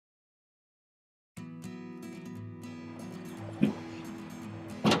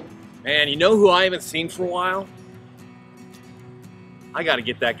Man, you know who I haven't seen for a while? I gotta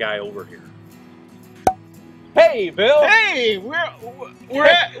get that guy over here. Hey, Bill! Hey, we're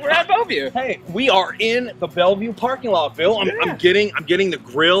at Bellevue. Hey, we are in the Bellevue parking lot, Bill. I'm getting the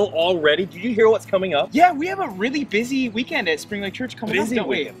grill all ready. Did you hear what's coming up? Yeah, we have a really busy weekend at Spring Lake Church coming up, don't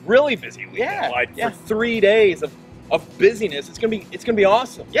we? Really busy weekend. Yeah, Like for 3 days of busyness. It's gonna be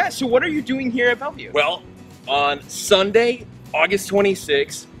awesome. Yeah. So what are you doing here at Bellevue? Well, on Sunday, August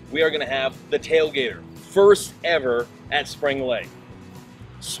 26th, we are gonna have the Tailgater, first ever at Spring Lake.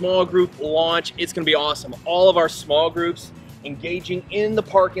 Small group launch. It's going to be awesome. All of our small groups engaging in the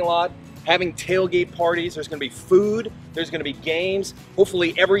parking lot, having tailgate parties. There's going to be food. There's going to be games.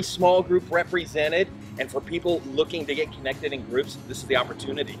 Hopefully every small group represented. And for people looking to get connected in groups, this is the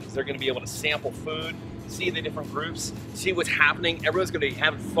opportunity because they're going to be able to sample food, see the different groups, see what's happening. Everyone's going to be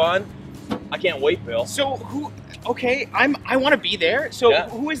having fun. I can't wait, Bill. So okay, I want to be there. So Yeah.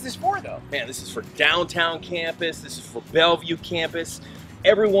 Who is this for, though? Man, this is for downtown campus. This is for Bellevue campus.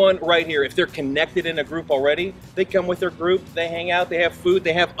 Everyone right here, if they're connected in a group already, they come with their group, they hang out, they have food,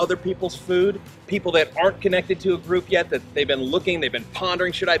 they have other people's food. People that aren't connected to a group yet, that they've been looking, they've been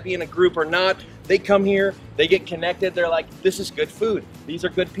pondering, should I be in a group or not? They come here, they get connected, they're like, this is good food. These are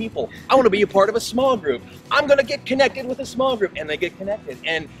good people. I want to be a part of a small group. I'm going to get connected with a small group. And they get connected.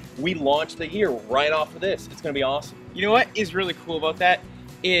 And we launch the year right off of this. It's going to be awesome. You know what is really cool about that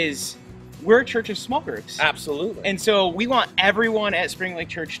is we're a church of small groups. Absolutely. And so we want everyone at Spring Lake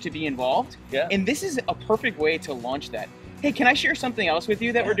Church to be involved. Yeah. And this is a perfect way to launch that. Hey, can I share something else with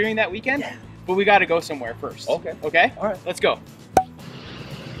you that we're doing that weekend? Yeah. But we got to go somewhere first. Okay. Okay? All right. Let's go.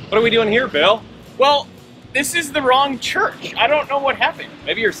 What are we doing here, Bill? Well, this is the wrong church. I don't know what happened.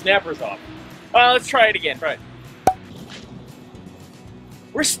 Maybe your snapper's off. Let's try it again. Right.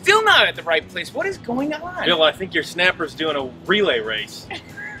 We're still not at the right place. What is going on? Bill, I think your snapper's doing a relay race.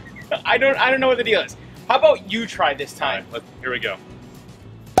 I don't know what the deal is. How about you try this time? All right, here we go.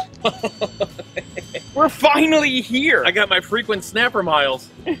 We're finally here. I got my frequent snapper miles.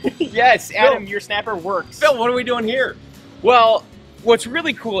 Yes, Adam, your snapper works. Bill, what are we doing here? Well, what's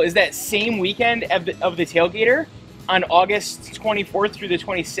really cool is that same weekend of the Tailgater, on August 24th through the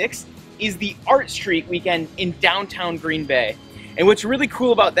 26th, is the Artstreet weekend in downtown Green Bay. And what's really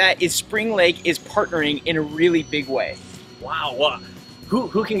cool about that is Spring Lake is partnering in a really big way. Wow.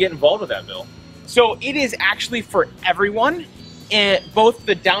 Who can get involved with that, Bill? So it is actually for everyone, both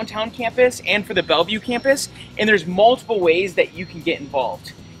the downtown campus and for the Bellevue campus. And there's multiple ways that you can get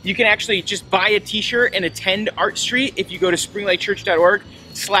involved. You can actually just buy a t-shirt and attend Artstreet. If you go to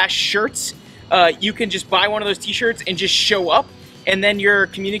springlakechurch.org/shirts, you can just buy one of those t-shirts and just show up. And then you're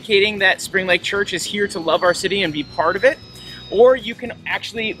communicating that Spring Lake Church is here to love our city and be part of it. Or you can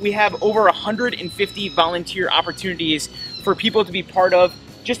actually, we have over 150 volunteer opportunities for people to be part of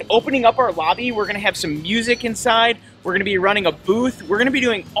just opening up our lobby. We're gonna have some music inside. We're gonna be running a booth. We're gonna be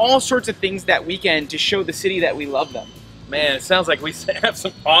doing all sorts of things that weekend to show the city that we love them. Man, it sounds like we have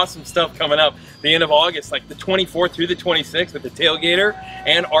some awesome stuff coming up the end of August, like the 24th through the 26th with the Tailgater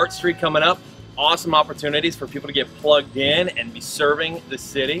and Artstreet coming up. Awesome opportunities for people to get plugged in and be serving the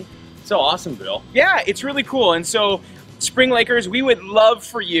city. So awesome, Bill. Yeah, it's really cool. And so Spring Lakers, we would love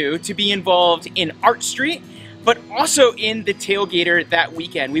for you to be involved in Artstreet, but also in the Tailgater that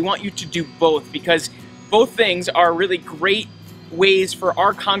weekend. We want you to do both because both things are really great ways for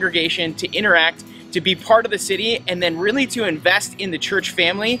our congregation to interact, to be part of the city, and then really to invest in the church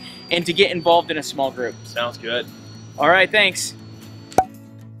family and to get involved in a small group. Sounds good. All right, thanks.